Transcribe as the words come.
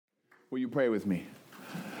Will you pray with me?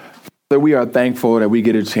 Father, we are thankful that we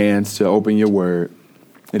get a chance to open your word.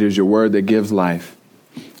 It is your word that gives life,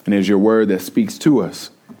 and it is your word that speaks to us.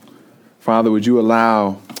 Father, would you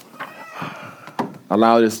allow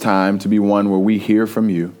this time to be one where we hear from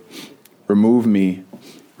you. Remove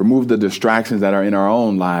the distractions that are in our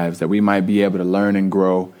own lives, that we might be able to learn and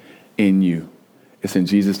grow in you. It's in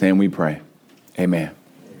Jesus' name we pray. Amen.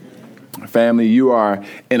 Family, you are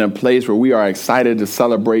in a place where we are excited to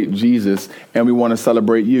celebrate Jesus, and we want to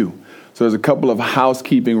celebrate you. So there's a couple of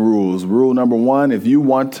housekeeping rules. Rule number one, if you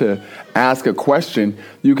want to ask a question,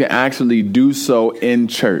 you can actually do so in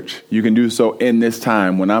church. You can do so in this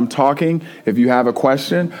time. When I'm talking, if you have a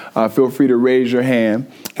question, feel free to raise your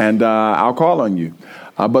hand, and I'll call on you.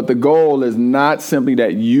 But the goal is not simply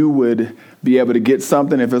that you would be able to get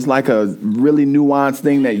something. If it's like a really nuanced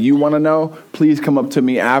thing that you want to know, please come up to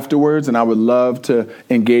me afterwards, and I would love to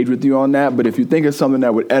engage with you on that. But if you think it's something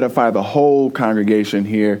that would edify the whole congregation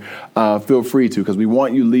here, feel free to, because we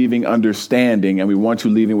want you leaving understanding, and we want you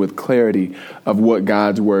leaving with clarity of what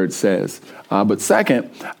God's word says. But second,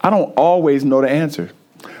 I don't always know the answer.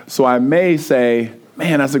 So I may say,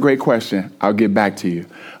 man, that's a great question. I'll get back to you.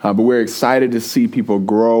 But we're excited to see people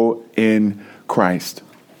grow in Christ.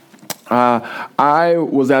 I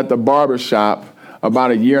was at the barbershop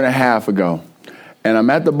about a year and a half ago, and I'm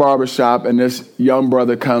at the barbershop, and this young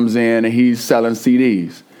brother comes in, and he's selling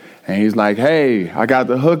CDs. And he's like, hey, I got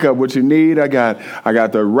the hookup, what you need. I got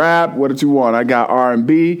the rap, what did you want? I got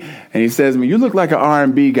R&B. And he says to me, you look like an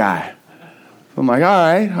R&B guy. I'm like,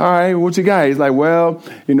 all right, what you got? He's like, well,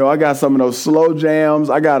 I got some of those slow jams.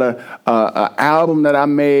 I got a album that I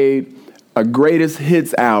made, a greatest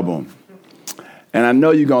hits album. And I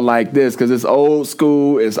know you're going to like this because it's old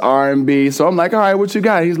school, it's R&B. So I'm like, all right, what you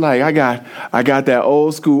got? He's like, I got that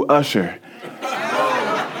old school Usher.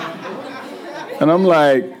 And I'm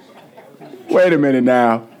like, wait a minute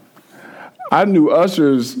now. I knew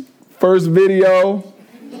Usher's first video,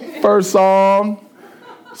 first song.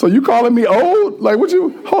 So you calling me old? Like, what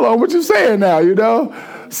you saying now,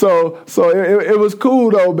 So it was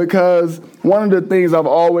cool, though, because one of the things I've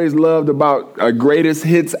always loved about a greatest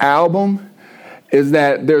hits album is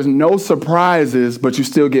that there's no surprises, but you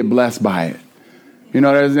still get blessed by it. You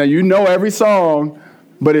know every song,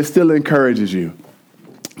 but it still encourages you.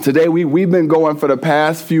 Today, we've been going for the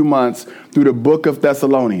past few months through the book of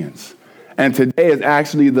Thessalonians. And today is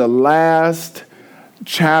actually the last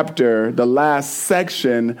chapter, the last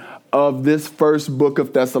section of this first book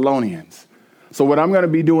of Thessalonians. So what I'm going to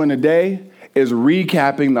be doing today is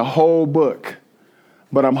recapping the whole book.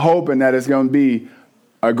 But I'm hoping that it's going to be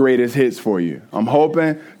a greatest hits for you. I'm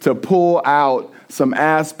hoping to pull out some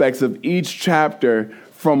aspects of each chapter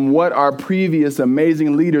from what our previous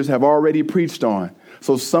amazing leaders have already preached on.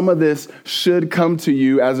 So some of this should come to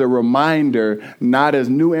you as a reminder, not as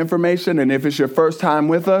new information. And if it's your first time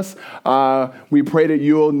with us, we pray that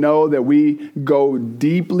you'll know that we go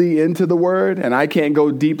deeply into the word. And I can't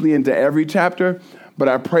go deeply into every chapter, but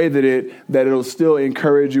I pray that it'll still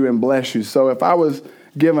encourage you and bless you. So if I was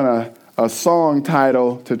given a song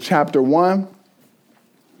title to chapter 1,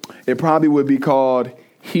 it probably would be called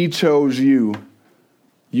He Chose You,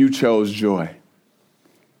 You Chose Joy.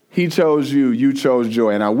 He chose you, you chose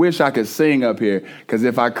joy. And I wish I could sing up here, because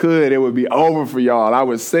if I could, it would be over for y'all. I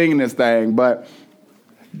would sing this thing, but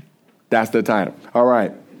that's the title. All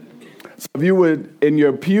right. So if you would, in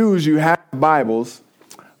your pews, you have Bibles,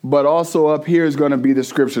 but also up here is going to be the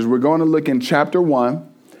scriptures. We're going to look in chapter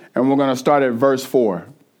 1, and we're going to start at verse 4.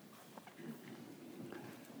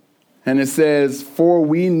 And it says, for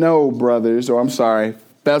we know, brothers,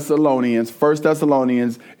 Thessalonians, 1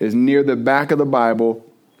 Thessalonians is near the back of the Bible.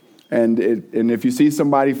 And if you see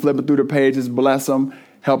somebody flipping through the pages, bless them,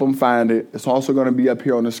 help them find it. It's also going to be up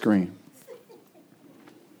here on the screen.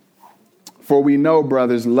 For we know,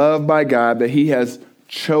 brothers, loved by God, that he has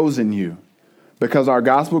chosen you, because our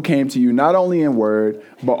gospel came to you not only in word,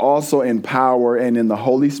 but also in power and in the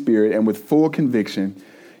Holy Spirit and with full conviction.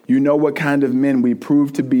 You know what kind of men we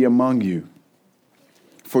proved to be among you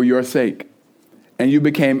for your sake. And you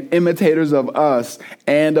became imitators of us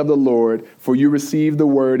and of the Lord, for you received the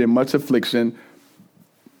word in much affliction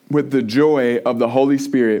with the joy of the Holy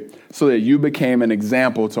Spirit, so that you became an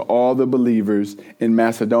example to all the believers in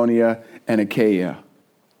Macedonia and Achaia.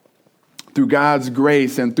 Through God's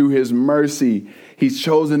grace and through his mercy, he's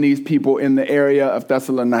chosen these people in the area of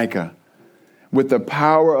Thessalonica. With the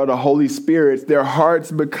power of the Holy Spirit, their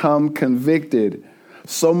hearts become convicted,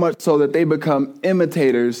 so much so that they become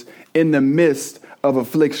imitators in the midst of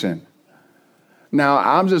affliction. Now,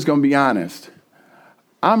 I'm just going to be honest.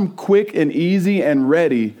 I'm quick and easy and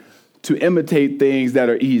ready to imitate things that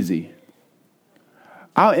are easy.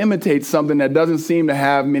 I'll imitate something that doesn't seem to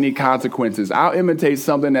have many consequences. I'll imitate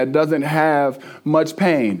something that doesn't have much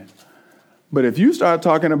pain. But if you start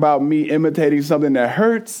talking about me imitating something that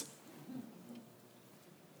hurts,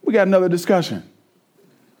 we got another discussion.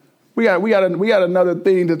 We got another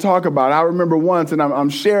thing to talk about. I remember once, and I'm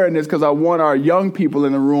sharing this because I want our young people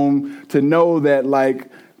in the room to know that, like,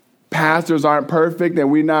 pastors aren't perfect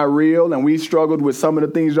and we're not real, and we struggled with some of the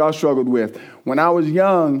things y'all struggled with. When I was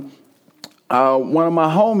young, one of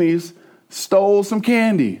my homies stole some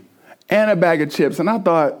candy and a bag of chips, and I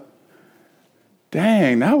thought,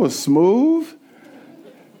 dang, that was smooth.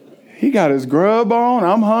 He got his grub on.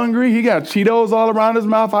 I'm hungry. He got Cheetos all around his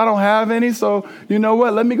mouth. I don't have any. So you know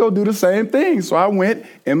what? Let me go do the same thing. So I went,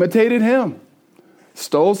 imitated him,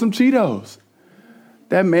 stole some Cheetos.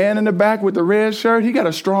 That man in the back with the red shirt, he got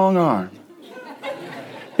a strong arm.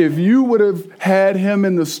 If you would have had him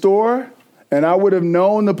in the store and I would have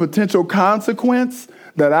known the potential consequence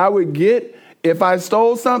that I would get if I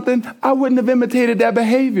stole something, I wouldn't have imitated that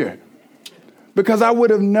behavior. Because I would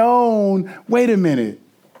have known, wait a minute,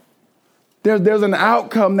 there's an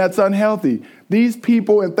outcome that's unhealthy. These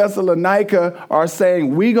people in Thessalonica are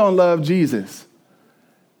saying, we gonna love Jesus.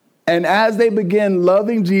 And as they begin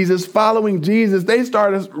loving Jesus, following Jesus, they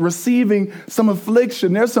started receiving some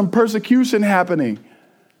affliction. There's some persecution happening.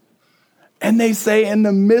 And they say in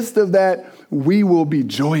the midst of that, we will be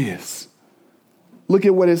joyous. Look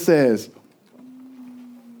at what it says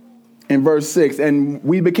in verse 6. And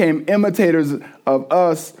we became imitators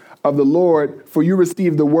of the Lord, for you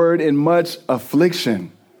received the word in much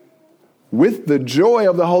affliction with the joy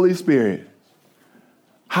of the Holy Spirit.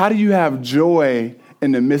 How do you have joy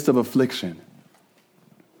in the midst of affliction?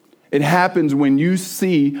 It happens when you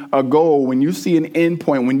see a goal, when you see an end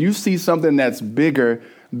point, when you see something that's bigger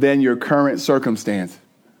than your current circumstance.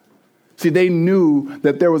 See, they knew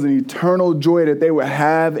that there was an eternal joy that they would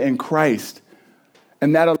have in Christ.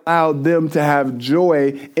 And that allowed them to have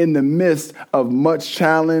joy in the midst of much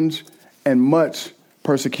challenge and much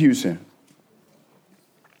persecution.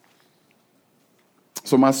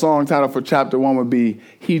 So my song title for chapter 1 would be,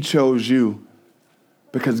 He Chose You,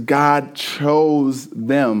 because God chose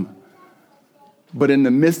them. But in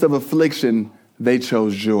the midst of affliction, they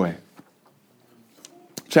chose joy.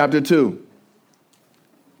 Chapter 2.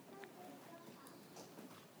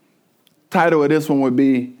 Title of this one would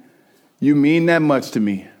be, You Mean That Much to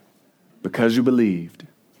Me Because You Believed.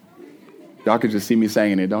 Y'all can just see me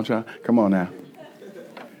saying it, don't y'all? Come on now.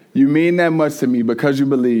 You mean that much to me because you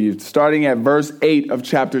believed. Starting at verse 8 of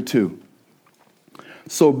chapter 2.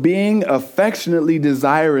 So being affectionately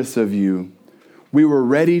desirous of you, we were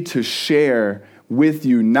ready to share with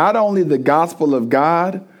you not only the gospel of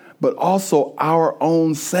God, but also our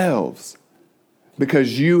own selves,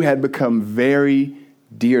 because you had become very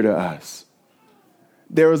dear to us.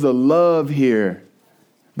 There is a love here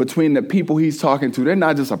between the people he's talking to. They're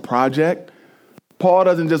not just a project. Paul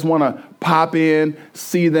doesn't just want to pop in,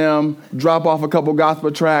 see them, drop off a couple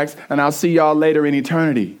gospel tracts, and I'll see y'all later in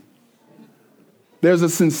eternity. There's a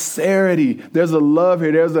sincerity. There's a love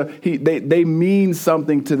here. They mean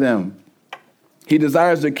something to them. He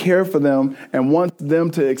desires to care for them and wants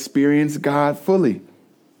them to experience God fully.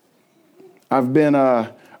 I've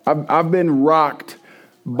been rocked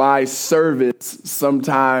by service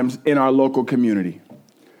sometimes in our local community.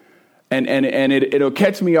 And it'll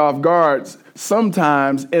catch me off guard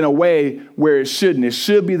sometimes in a way where it shouldn't. It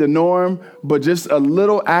should be the norm, but just a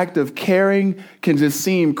little act of caring can just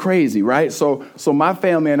seem crazy, right? So my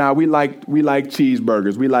family and I, we like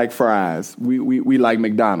cheeseburgers. We like fries. We like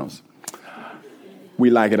McDonald's. We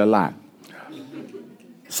like it a lot.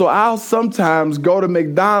 So I'll sometimes go to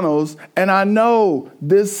McDonald's and I know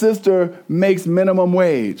this sister makes minimum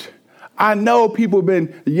wage. I know people have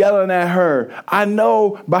been yelling at her. I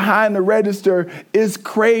know behind the register is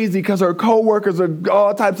crazy because her coworkers are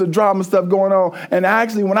all types of drama stuff going on. And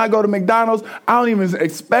actually, when I go to McDonald's, I don't even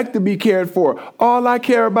expect to be cared for. All I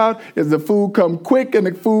care about is the food come quick and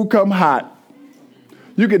the food come hot.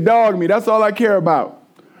 You can dog me. That's all I care about.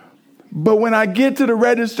 But when I get to the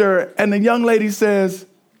register and the young lady says,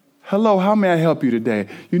 hello, how may I help you today?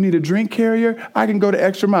 You need a drink carrier? I can go the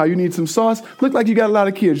extra mile. You need some sauce? Look like you got a lot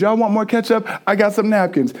of kids. Y'all want more ketchup? I got some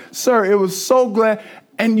napkins. Sir, it was so glad.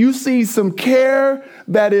 And you see some care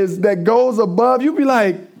that goes above. You be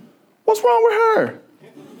like, what's wrong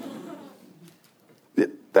with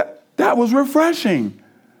her? That was refreshing.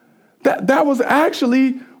 That was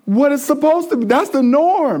actually what it's supposed to be. That's the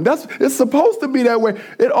norm. It's supposed to be that way.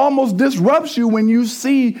 It almost disrupts you when you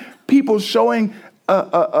see people showing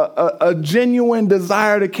a genuine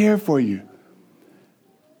desire to care for you.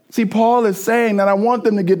 See, Paul is saying that I want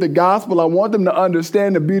them to get the gospel. I want them to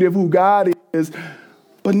understand the beauty of who God is,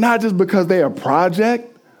 but not just because they're a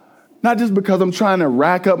project, not just because I'm trying to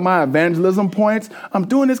rack up my evangelism points. I'm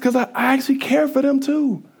doing this because I actually care for them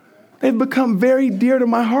too. They've become very dear to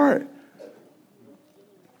my heart.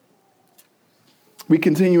 We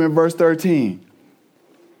continue in verse 13.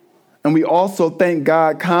 And we also thank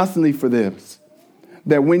God constantly for this,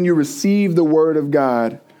 that when you received the word of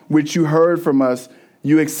God, which you heard from us,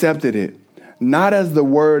 you accepted it, not as the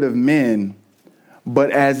word of men, but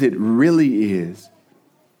as it really is,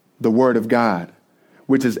 the word of God,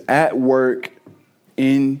 which is at work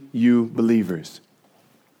in you believers.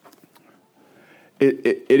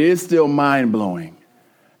 It is still mind-blowing.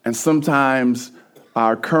 And sometimes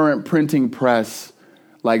our current printing press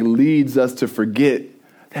leads us to forget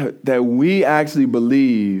that we actually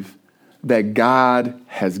believe that God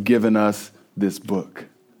has given us this book.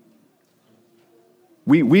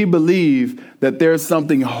 We believe that there's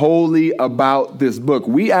something holy about this book.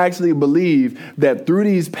 We actually believe that through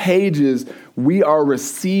these pages, we are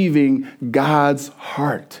receiving God's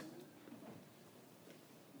heart.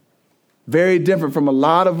 Very different from a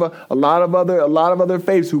lot of other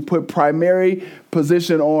faiths who put primary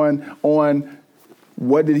position on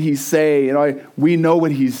what did he say. We know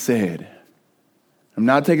what he said. I'm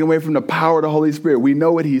not taking away from the power of the Holy Spirit. We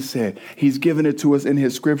know what he said. He's given it to us in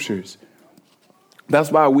his scriptures. That's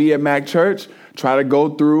why we at Mac Church try to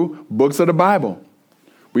go through books of the Bible.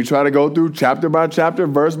 We try to go through chapter by chapter,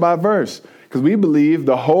 verse by verse, because we believe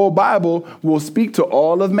the whole Bible will speak to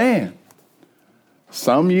all of man.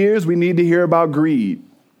 Some years we need to hear about greed.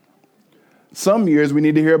 Some years we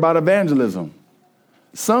need to hear about evangelism.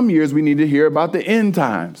 Some years we need to hear about the end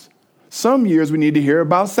times. Some years we need to hear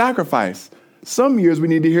about sacrifice. Some years we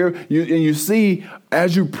need to hear, and you see,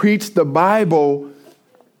 as you preach the Bible,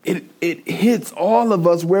 it hits all of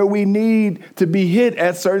us where we need to be hit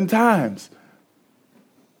at certain times.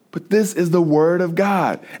 But this is the word of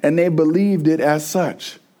God, and they believed it as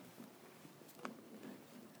such.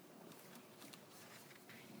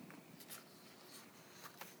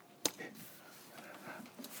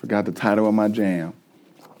 Forgot the title of my jam.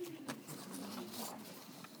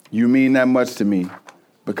 You mean that much to me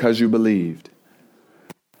because you believed.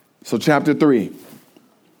 So chapter 3.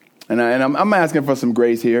 And I'm asking for some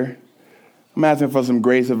grace here. I'm asking for some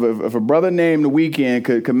grace. If a brother named The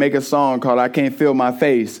Weeknd could make a song called I Can't Feel My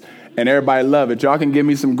Face and everybody love it, y'all can give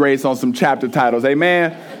me some grace on some chapter titles.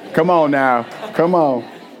 Amen? Come on now. Come on.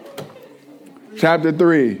 Chapter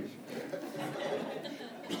 3.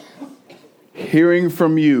 Hearing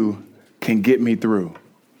from you can get me through.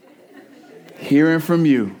 Hearing from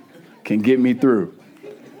you can get me through.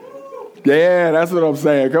 Yeah, that's what I'm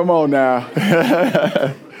saying. Come on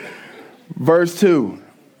now. Verse 2.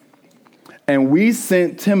 And we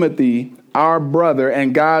sent Timothy, our brother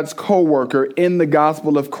and God's co-worker in the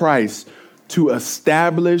gospel of Christ, to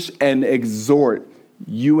establish and exhort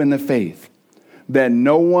you in the faith, that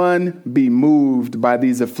no one be moved by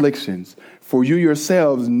these afflictions. For you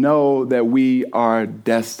yourselves know that we are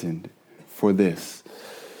destined for this.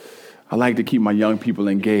 I like to keep my young people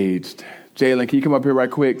engaged. Jalen, can you come up here right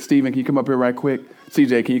quick? Stephen, can you come up here right quick?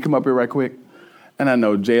 CJ, can you come up here right quick? And I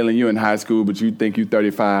know, Jalen, you in high school, but you think you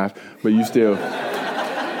 35, but you still,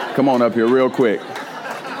 come on up here real quick.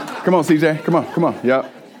 Come on, CJ, come on,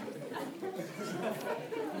 yep.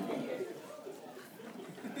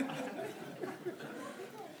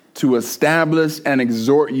 To establish and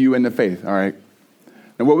exhort you in the faith, all right?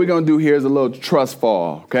 And what we're going to do here is a little trust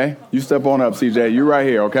fall, okay? You step on up, CJ. You right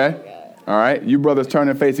here, okay? All right? You brothers turn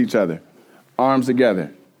and face each other. Arms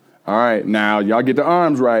together. All right, now y'all get the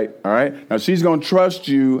arms right, all right? Now she's going to trust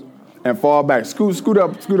you and fall back. Scoot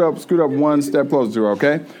up one step closer to her,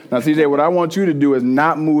 okay? Now, CJ, what I want you to do is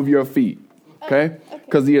not move your feet, okay?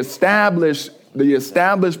 Because the established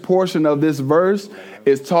portion of this verse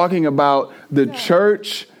is talking about the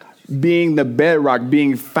church being the bedrock,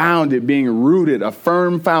 being founded, being rooted, a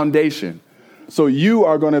firm foundation. So you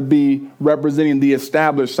are going to be representing the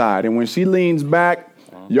established side. And when she leans back,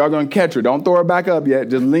 y'all going to catch her. Don't throw her back up yet.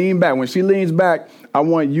 Just lean back. When she leans back, I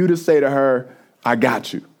want you to say to her, I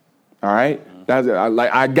got you. All right? That's it.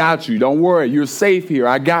 I got you. Don't worry. You're safe here.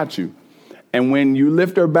 I got you. And when you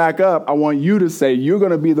lift her back up, I want you to say, you're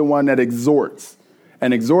going to be the one that exhorts.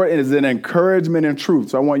 And exhort is an encouragement and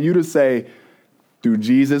truth. So I want you to say, through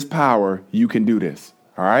Jesus' power, you can do this.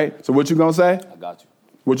 All right? So what you going to say? I got you.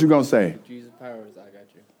 What you going to say? Through Jesus' power, I got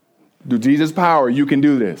you. Through Jesus' power, you can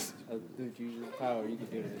do this. Through Jesus' power, you can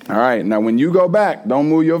do this. All right. Now, when you go back, don't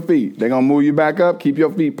move your feet. They're going to move you back up. Keep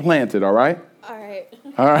your feet planted, all right? All right.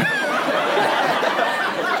 All right.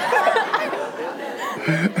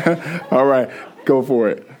 All right, go for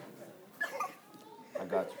it. I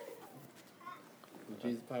got you. With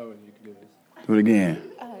Jesus' power, you can do this. Do it again.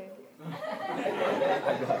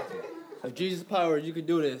 With Jesus' power, you can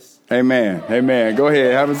do this. Amen. Amen. Go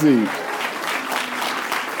ahead. Have a seat.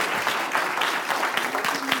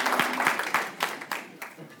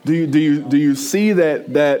 Do you see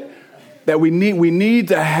that we need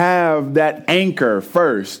to have that anchor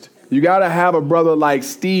first? You got to have a brother like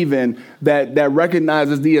Stephen that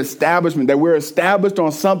recognizes the establishment, that we're established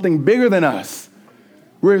on something bigger than us.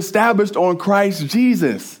 We're established on Christ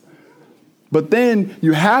Jesus. But then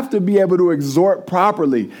you have to be able to exhort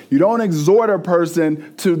properly. You don't exhort a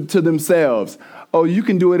person to themselves. Oh, you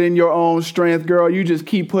can do it in your own strength, girl. You just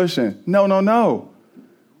keep pushing. No.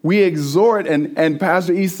 We exhort, and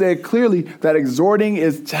Pastor E said clearly that exhorting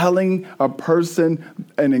is telling a person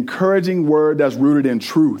an encouraging word that's rooted in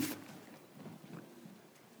truth.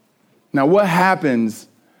 Now, what happens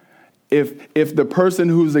if the person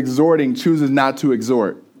who's exhorting chooses not to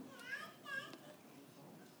exhort?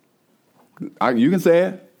 You can say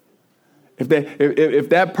it. If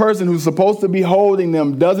that person who's supposed to be holding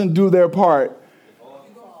them doesn't do their part,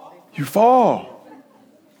 you fall.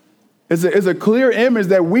 It's a clear image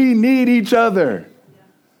that we need each other.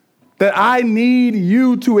 That I need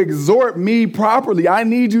you to exhort me properly. I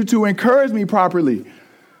need you to encourage me properly.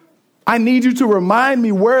 I need you to remind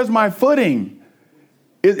me, where's my footing?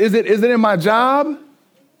 Is it in my job?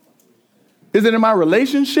 Is it in my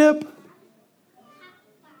relationship?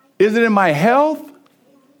 Is it in my health?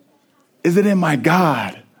 Is it in my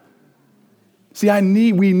God? See,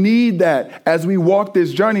 we need that as we walk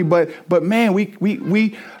this journey. But man,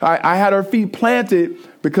 I had our feet planted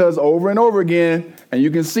because over and over again, and you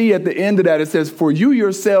can see at the end of that, it says, for you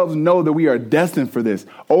yourselves know that we are destined for this.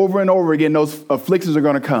 Over and over again, those afflictions are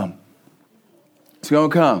going to come. It's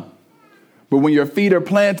going to come. But when your feet are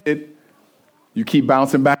planted, you keep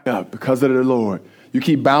bouncing back up because of the Lord. You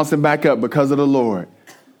keep bouncing back up because of the Lord.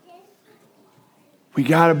 We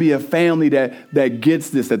got to be a family that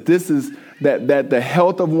gets this, that the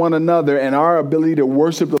health of one another and our ability to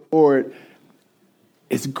worship the Lord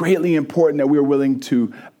is greatly important, that we're willing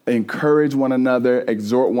to encourage one another,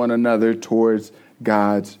 exhort one another towards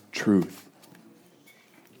God's truth.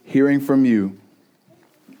 Hearing from you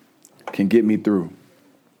can get me through.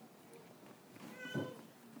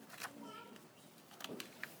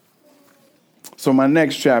 So my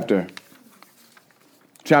next chapter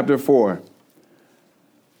 4,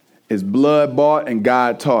 is blood bought and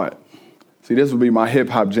God taught. See, this would be my hip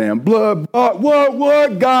hop jam. Blood bought,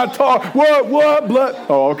 what? God taught, what? Blood.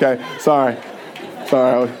 Oh, okay. Sorry.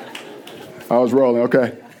 I was rolling.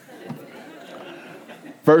 Okay.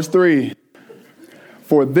 Verse 3.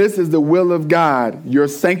 For this is the will of God, your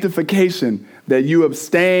sanctification, that you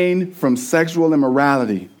abstain from sexual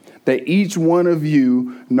immorality, that each one of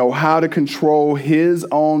you know how to control his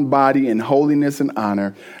own body in holiness and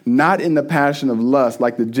honor, not in the passion of lust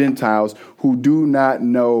like the Gentiles who do not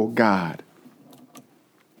know God.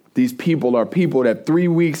 These people are people that 3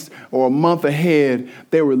 weeks or a month ahead,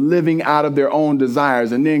 they were living out of their own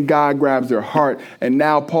desires. And then God grabs their heart. And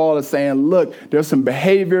now Paul is saying, look, there's some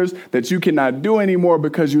behaviors that you cannot do anymore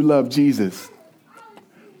because you love Jesus.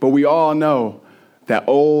 But we all know that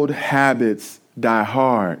old habits die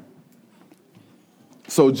hard.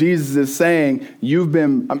 So Jesus is saying,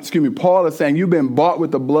 Paul is saying, you've been bought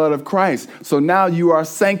with the blood of Christ. So now you are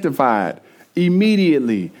sanctified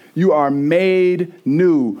immediately. You are made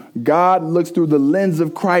new. God looks through the lens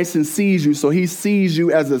of Christ and sees you. So he sees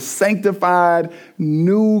you as a sanctified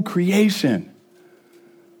new creation.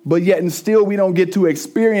 But yet and still we don't get to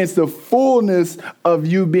experience the fullness of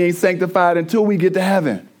you being sanctified until we get to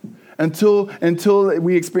heaven. Until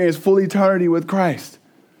we experience full eternity with Christ.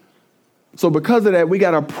 So because of that, we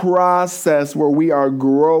got a process where we are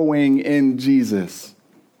growing in Jesus.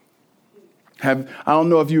 I don't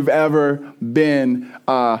know if you've ever been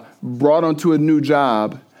brought onto a new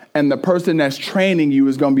job and the person that's training you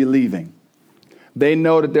is going to be leaving. They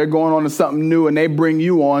know that they're going on to something new and they bring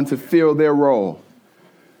you on to fill their role.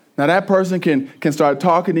 Now that person can start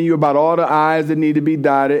talking to you about all the I's that need to be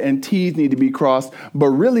dotted and T's need to be crossed. But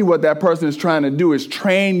really what that person is trying to do is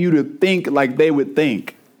train you to think like they would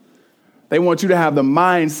think. They want you to have the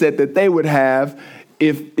mindset that they would have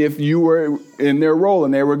if you were in their role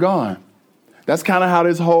and they were gone. That's kind of how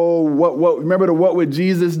this whole, remember the What Would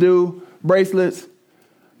Jesus Do bracelets?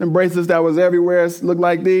 Them bracelets that was everywhere look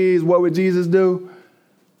like these. What would Jesus do?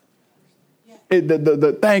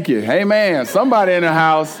 Thank you. Amen. Somebody in the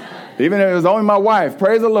house, even if it was only my wife.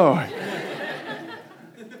 Praise the Lord.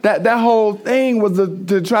 That whole thing was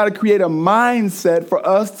to try to create a mindset for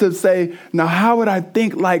us to say, now, how would I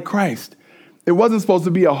think like Christ? It wasn't supposed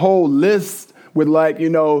to be a whole list with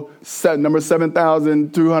number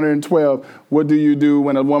 7,212. What do you do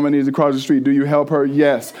when a woman needs to cross the street? Do you help her?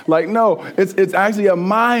 Yes. No, it's actually a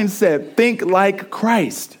mindset. Think like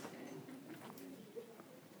Christ.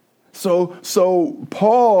 So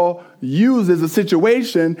Paul uses a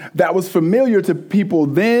situation that was familiar to people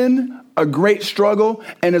then, a great struggle,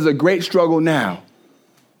 and is a great struggle now,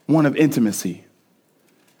 one of intimacy.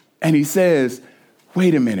 And he says,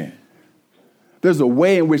 wait a minute. There's a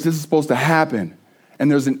way in which this is supposed to happen, and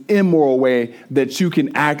there's an immoral way that you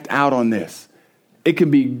can act out on this. It can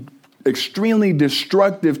be extremely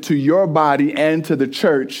destructive to your body and to the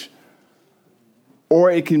church, or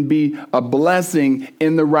it can be a blessing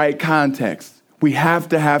in the right context. We have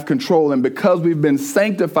to have control, and because we've been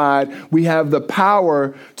sanctified, we have the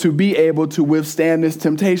power to be able to withstand this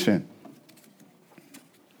temptation.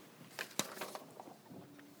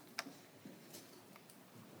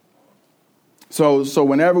 So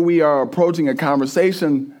whenever we are approaching a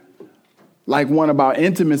conversation like one about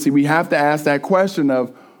intimacy, we have to ask that question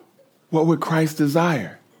of, what would Christ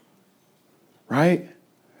desire? Right?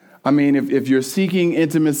 I mean, if you're seeking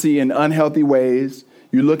intimacy in unhealthy ways,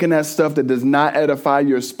 you're looking at stuff that does not edify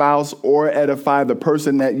your spouse or edify the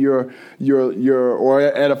person that you're or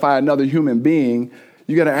edify another human being,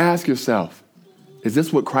 you got to ask yourself, is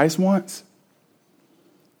this what Christ wants?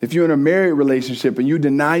 If you're in a married relationship and you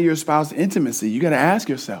deny your spouse intimacy, you got to ask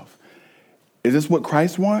yourself, is this what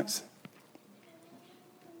Christ wants?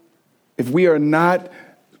 If we are not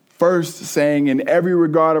first saying in every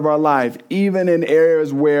regard of our life, even in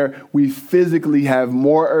areas where we physically have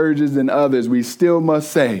more urges than others, we still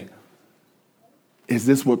must say, is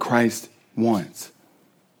this what Christ wants?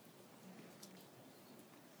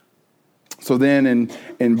 So then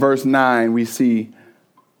in verse 9, we see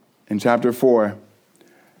in chapter 4,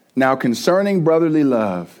 now concerning brotherly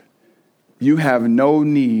love, you have no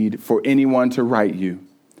need for anyone to write you,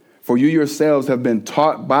 for you yourselves have been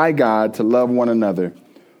taught by God to love one another.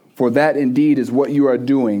 For that indeed is what you are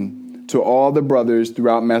doing to all the brothers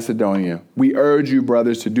throughout Macedonia. We urge you,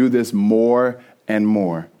 brothers, to do this more and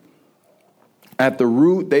more. At the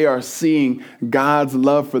root, they are seeing God's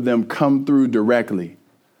love for them come through directly.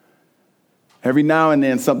 Every now and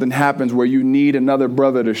then something happens where you need another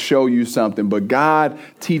brother to show you something, but God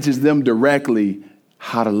teaches them directly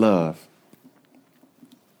how to love.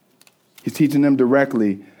 He's teaching them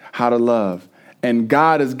directly how to love. And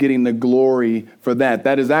God is getting the glory for that.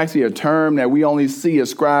 That is actually a term that we only see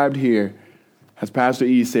ascribed here. As Pastor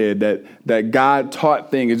E said, that God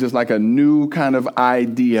taught thing is just like a new kind of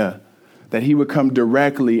idea, that he would come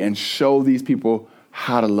directly and show these people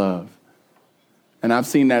how to love. And I've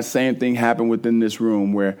seen that same thing happen within this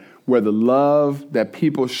room where the love that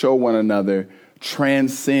people show one another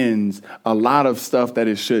transcends a lot of stuff that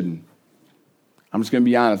it shouldn't. I'm just going to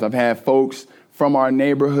be honest. I've had folks from our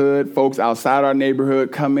neighborhood, folks outside our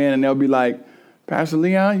neighborhood come in and they'll be like, Pastor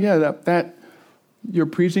Leon, yeah, that your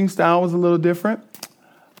preaching style was a little different.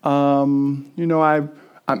 I'm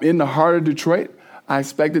in the heart of Detroit. I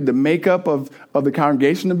expected the makeup of the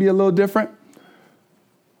congregation to be a little different.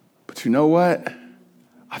 But you know what?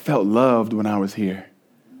 I felt loved when I was here.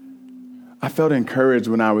 I felt encouraged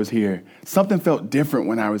when I was here. Something felt different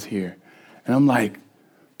when I was here. And I'm like,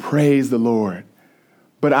 praise the Lord.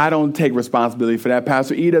 But I don't take responsibility for that.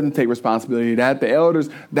 Pastor E doesn't take responsibility for that. The elders,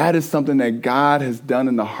 that is something that God has done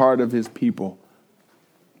in the heart of his people.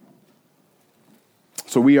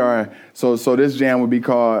 So this jam would be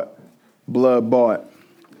called Blood Bought,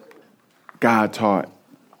 God Taught.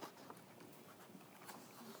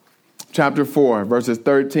 Chapter 4, verses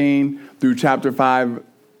 13 through chapter 5,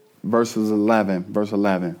 verse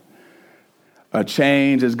 11. A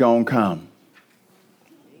change is going to come.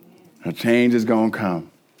 A change is going to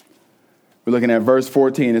come. We're looking at verse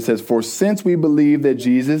 14. It says, for since we believe that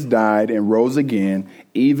Jesus died and rose again,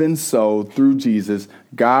 even so, through Jesus,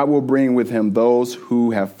 God will bring with him those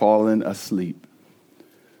who have fallen asleep.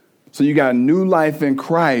 So you got new life in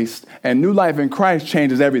Christ, and new life in Christ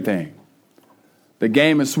changes everything. The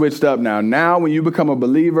game is switched up now. Now, when you become a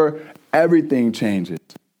believer, everything changes.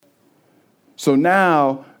 So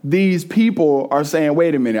now these people are saying,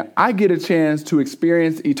 wait a minute, I get a chance to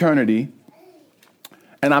experience eternity,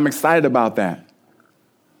 and I'm excited about that.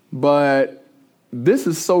 But this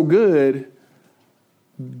is so good.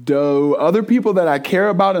 Do other people that I care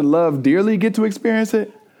about and love dearly get to experience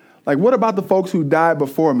it? Like, what about the folks who died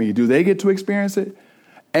before me? Do they get to experience it?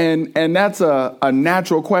 And that's a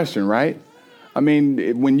natural question, right? I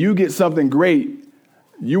mean, when you get something great,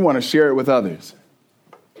 you want to share it with others.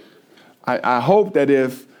 I hope that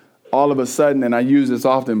if all of a sudden, and I use this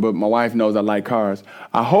often, but my wife knows I like cars.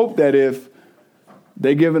 I hope that if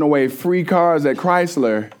they're giving away free cars at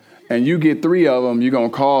Chrysler and you get 3 of them, you're going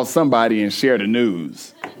to call somebody and share the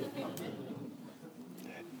news.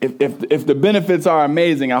 If the benefits are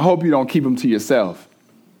amazing, I hope you don't keep them to yourself.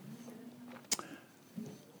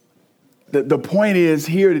 The point is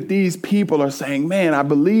here that these people are saying, man, I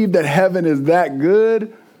believe that heaven is that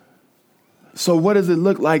good. So what does it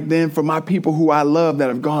look like then for my people who I love that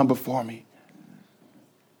have gone before me?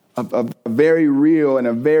 A very real and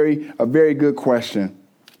a very good question.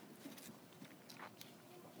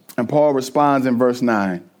 And Paul responds in verse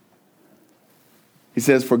 9. He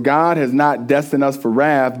says, for God has not destined us for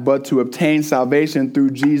wrath, but to obtain salvation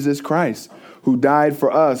through Jesus Christ, who died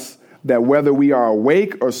for us, that whether we are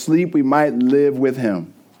awake or asleep, we might live with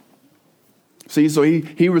him. See, so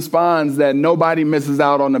he responds that nobody misses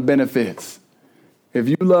out on the benefits. If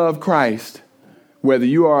you love Christ, whether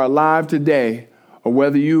you are alive today or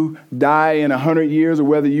whether you die in 100 years or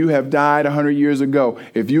whether you have died 100 years ago,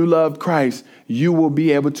 if you love Christ, you will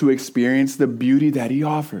be able to experience the beauty that he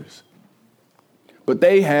offers. But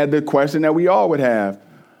they had the question that we all would have.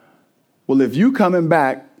 Well, if you coming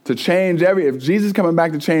back to change if Jesus is coming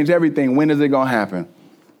back to change everything, when is it going to happen?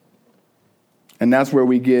 And that's where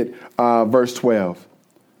we get verse 12.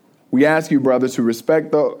 We ask you, brothers, to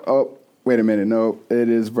respect wait a minute. No, it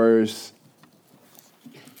is verse.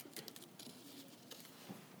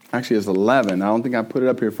 Actually, it's 11. I don't think I put it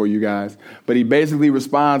up here for you guys. But he basically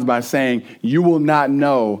responds by saying, you will not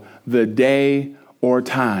know the day or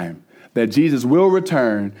time that Jesus will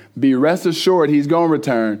return. Be rest assured he's going to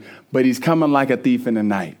return, but he's coming like a thief in the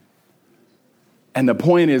night. And the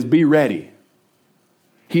point is, be ready.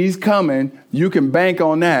 He's coming. You can bank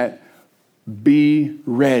on that. Be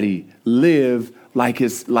ready. Live like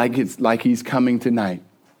he's coming tonight,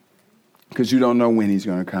 because you don't know when he's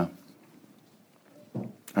going to come.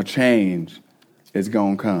 A change is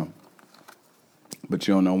going to come, but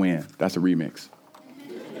you don't know when. That's a remix.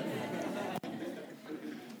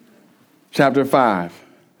 Chapter 5.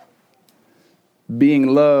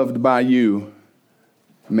 Being loved by you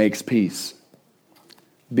makes peace.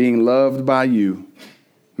 Being loved by you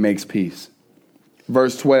makes peace.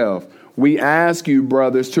 Verse 12. We ask you,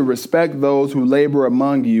 brothers, to respect those who labor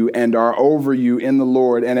among you and are over you in the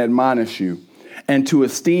Lord and admonish you, and to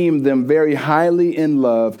esteem them very highly in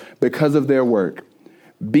love because of their work.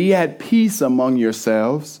 Be at peace among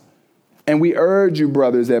yourselves. And we urge you,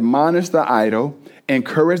 brothers, admonish the idle,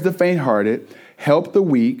 encourage the faint-hearted, help the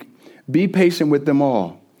weak, be patient with them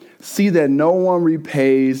all. See that no one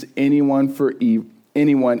repays anyone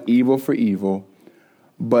evil for evil,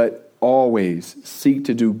 but always seek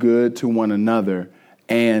to do good to one another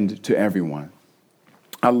and to everyone.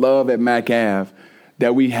 I love at Mac Ave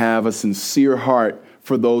that we have a sincere heart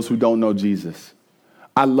for those who don't know Jesus.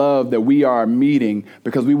 I love that we are meeting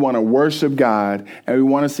because we want to worship God and we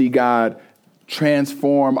want to see God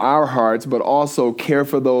transform our hearts, but also care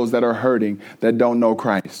for those that are hurting, that don't know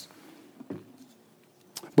Christ.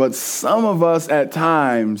 But some of us at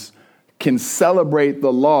times can celebrate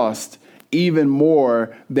the lost even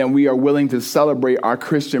more than we are willing to celebrate our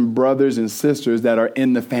Christian brothers and sisters that are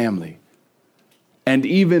in the family, and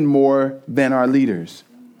even more than our leaders.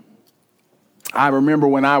 I remember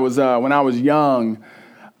when I was young,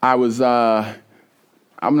 I'm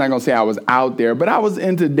not going to say I was out there, but I was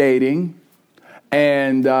into dating.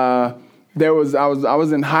 And I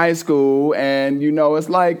was in high school, and, it's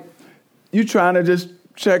like you trying to just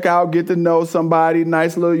check out, get to know somebody,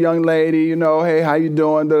 nice little young lady, hey, how you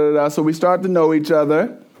doing? Da, da, da. So we start to know each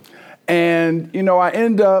other. And, I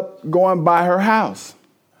end up going by her house.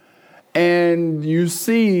 And you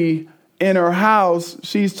see in her house,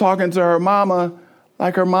 she's talking to her mama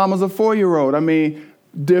like her mama's a 4-year-old. I mean,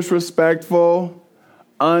 disrespectful,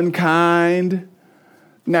 unkind.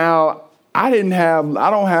 Now, I don't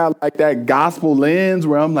have like that gospel lens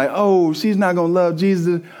where I'm like, oh, she's not going to love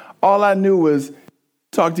Jesus. All I knew was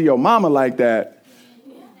talk to your mama like that.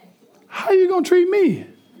 How are you going to treat me?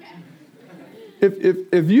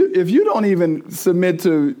 If you don't even submit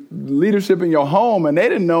to leadership in your home and they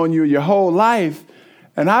didn't know you your whole life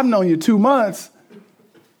and I've known you 2 months,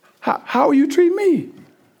 how will you treat me?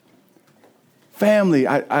 Family,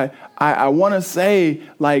 I want to say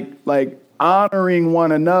like honoring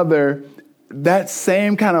one another, that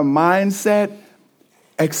same kind of mindset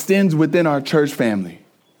extends within our church family.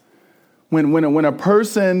 When a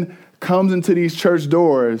person comes into these church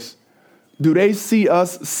doors, do they see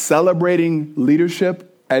us celebrating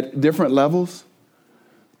leadership at different levels?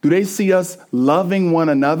 Do they see us loving one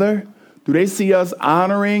another? Do they see us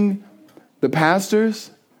honoring the pastors?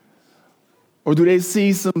 Or do they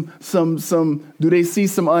see some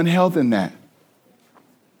unhealth in that?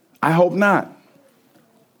 I hope not.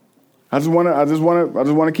 I just want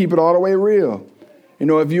to keep it all the way real. You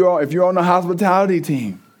know, if you're on the hospitality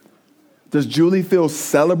team, does Julie feel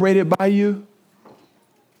celebrated by you?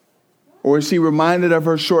 Or is she reminded of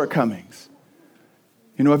her shortcomings?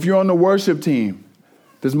 You know, if you're on the worship team,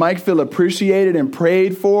 does Mike feel appreciated and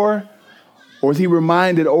prayed for? Or is he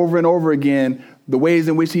reminded over and over again the ways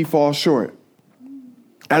in which he falls short?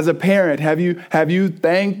 As a parent, have you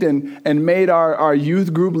thanked and made our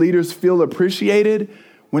youth group leaders feel appreciated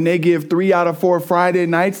when they give 3 out of 4 Friday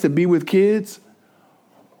nights to be with kids?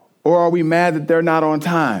 Or are we mad that they're not on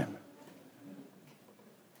time?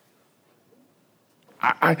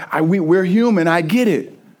 We're human, I get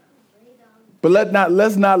it. But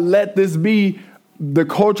let's not let this be the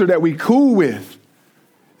culture that we cool with.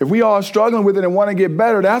 If we all struggling with it and want to get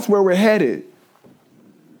better, that's where we're headed.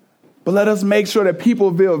 But let us make sure that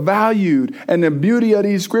people feel valued. And the beauty of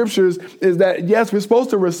these scriptures is that, yes, we're supposed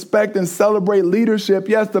to respect and celebrate leadership.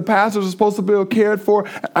 Yes, the pastors are supposed to feel cared for,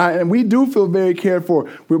 and we do feel very cared for.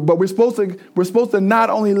 But we're supposed to not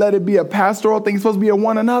only let it be a pastoral thing, it's supposed to be a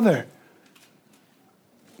one another.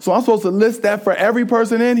 So I'm supposed to list that for every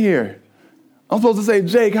person in here. I'm supposed to say,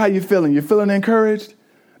 Jake, how you feeling? You feeling encouraged?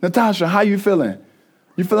 Natasha, how you feeling?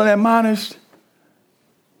 You feeling admonished?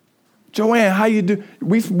 Joanne, how you do?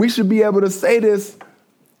 We should be able to say this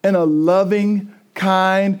in a loving,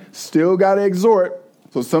 kind, still got to exhort.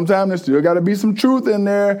 So sometimes there's still got to be some truth in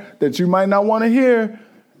there that you might not want to hear.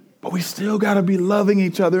 But we still got to be loving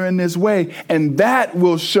each other in this way. And that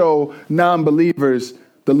will show non-believers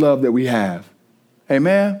the love that we have.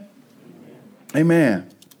 Amen? Amen.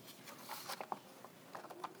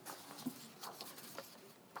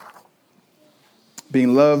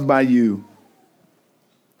 Being loved by you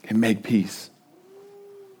can make peace.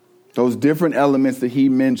 Those different elements that he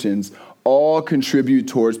mentions all contribute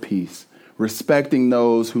towards peace. Respecting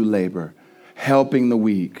those who labor, helping the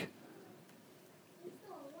weak,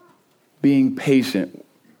 being patient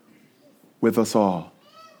with us all.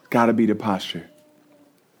 Got to be the posture.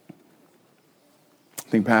 I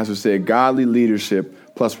think Pastor said godly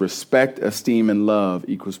leadership plus respect, esteem, and love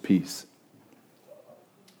equals peace.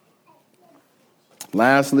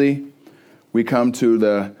 Lastly, we come to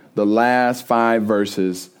the last 5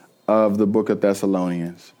 verses of the book of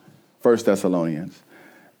Thessalonians, 1 Thessalonians.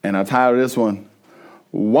 And I titled this one,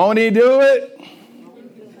 Won't He Do It?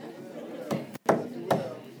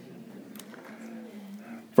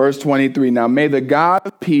 Verse 23, now may the God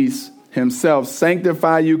of peace himself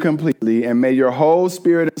sanctify you completely, and may your whole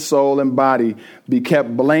spirit and soul and body be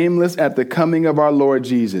kept blameless at the coming of our Lord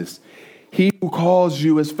Jesus. He who calls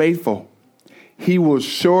you is faithful. He will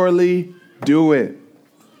surely do it.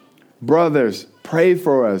 Brothers, pray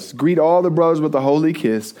for us. Greet all the brothers with a holy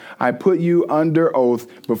kiss. I put you under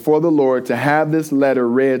oath before the Lord to have this letter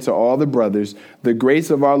read to all the brothers. The grace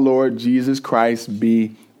of our Lord Jesus Christ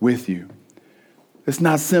be with you. It's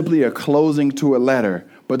not simply a closing to a letter,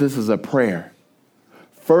 but this is a prayer.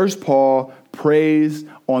 First, Paul prays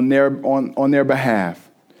on their behalf.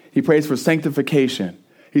 He prays for sanctification.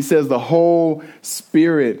 He says the whole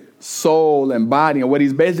spirit, soul, and body. And what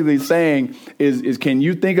he's basically saying is can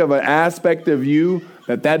you think of an aspect of you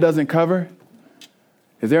that doesn't cover?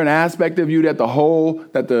 Is there an aspect of you that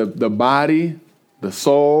the body, the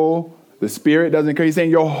soul, the spirit doesn't cover? He's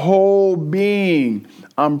saying your whole being,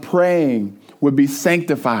 I'm praying, would be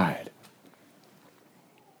sanctified.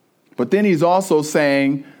 But then he's also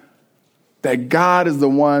saying that God is the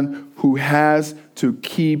one who has to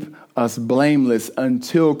keep us blameless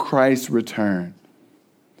until Christ's return.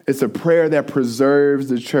 It's a prayer that preserves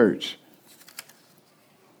the church.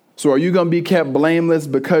 So are you going to be kept blameless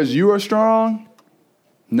because you are strong?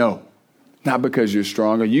 No, not because you're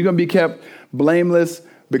strong. Are you going to be kept blameless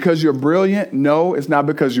because you're brilliant? No, it's not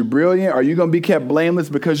because you're brilliant. Are you going to be kept blameless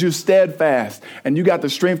because you're steadfast and you got the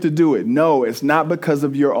strength to do it? No, it's not because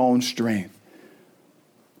of your own strength.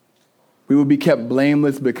 We will be kept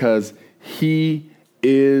blameless because he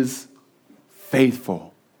is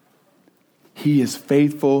faithful. He is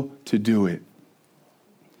faithful to do it.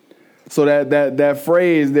 So that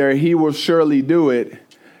phrase there, he will surely do it,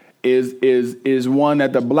 is one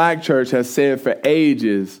that the black church has said for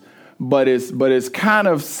ages, but it's kind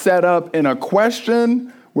of set up in a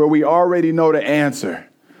question where we already know the answer.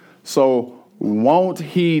 So won't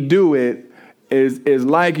he do it is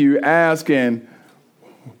like you asking,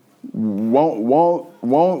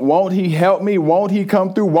 won't he help me? Won't he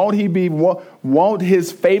come through? Won't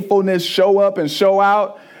his faithfulness show up and show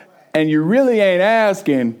out? And you really ain't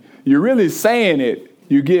asking, you're really saying it.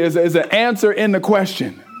 You get it's an answer in the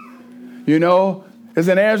question. You know, it's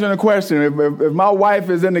an answering a question. If my wife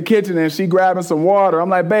is in the kitchen and she grabbing some water, I'm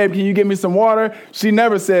like, babe, can you give me some water? She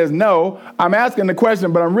never says no. I'm asking the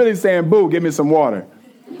question, but I'm really saying, boo, give me some water.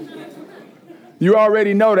 You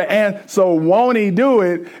already know the answer. So won't he do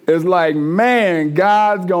it is like, man,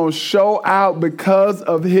 God's going to show out because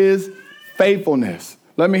of his faithfulness.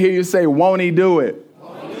 Let me hear you say, won't he do it?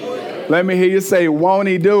 Won't he do it? Let me hear you say, won't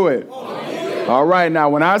he do it? All right, now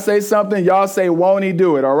when I say something, y'all say, won't he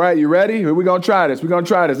do it? All right, you ready? We're going to try this. We're going to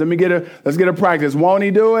try this. Let's get a practice. Won't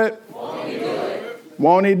he do it? Won't he do it?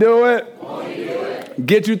 Won't he do it? Won't he do it?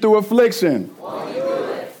 Get you through affliction. Won't he do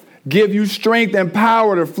it? Give you strength and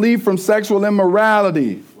power to flee from sexual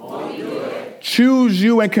immorality. Won't he do it? Choose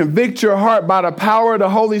you and convict your heart by the power of the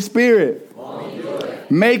Holy Spirit. Won't he do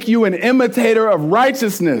it? Make you an imitator of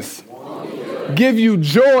righteousness. Won't he do it? Give you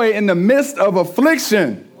joy in the midst of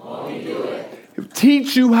affliction.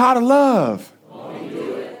 Teach you how to love.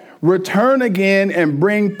 Return again and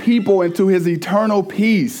bring people into his eternal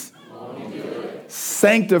peace.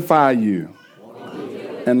 Sanctify you.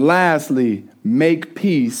 And lastly, make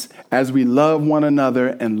peace as we love one another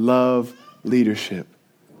and love leadership.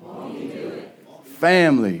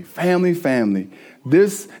 Family.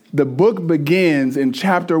 The book begins in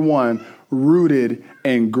chapter 1, rooted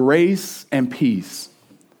in grace and peace.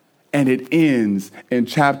 And it ends in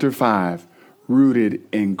chapter 5, rooted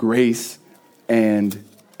in grace and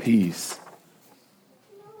peace.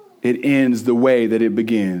 It ends the way that it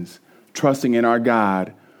begins, trusting in our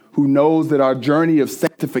God, who knows that our journey of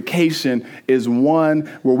sanctification is one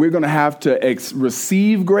where we're going to have to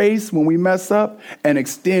receive grace when we mess up and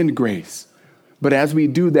extend grace. But as we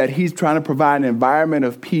do that, he's trying to provide an environment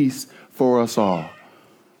of peace for us all.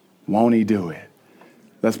 Won't he do it?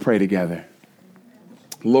 Let's pray together.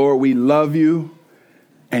 Lord, we love you.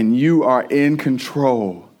 And you are in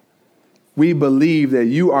control. We believe that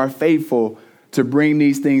you are faithful to bring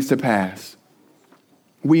these things to pass.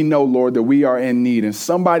 We know, Lord, that we are in need. And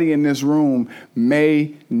somebody in this room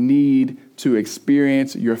may need to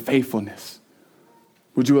experience your faithfulness.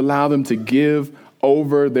 Would you allow them to give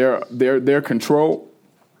over their control?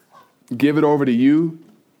 Give it over to you.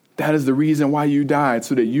 That is the reason why you died,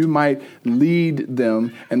 so that you might lead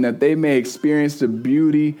them and that they may experience the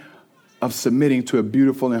beauty of submitting to a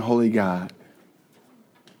beautiful and holy God.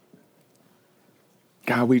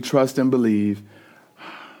 God, we trust and believe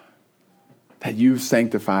that you've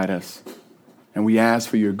sanctified us. And we ask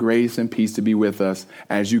for your grace and peace to be with us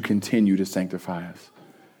as you continue to sanctify us.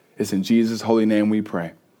 It's in Jesus' holy name we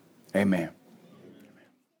pray. Amen.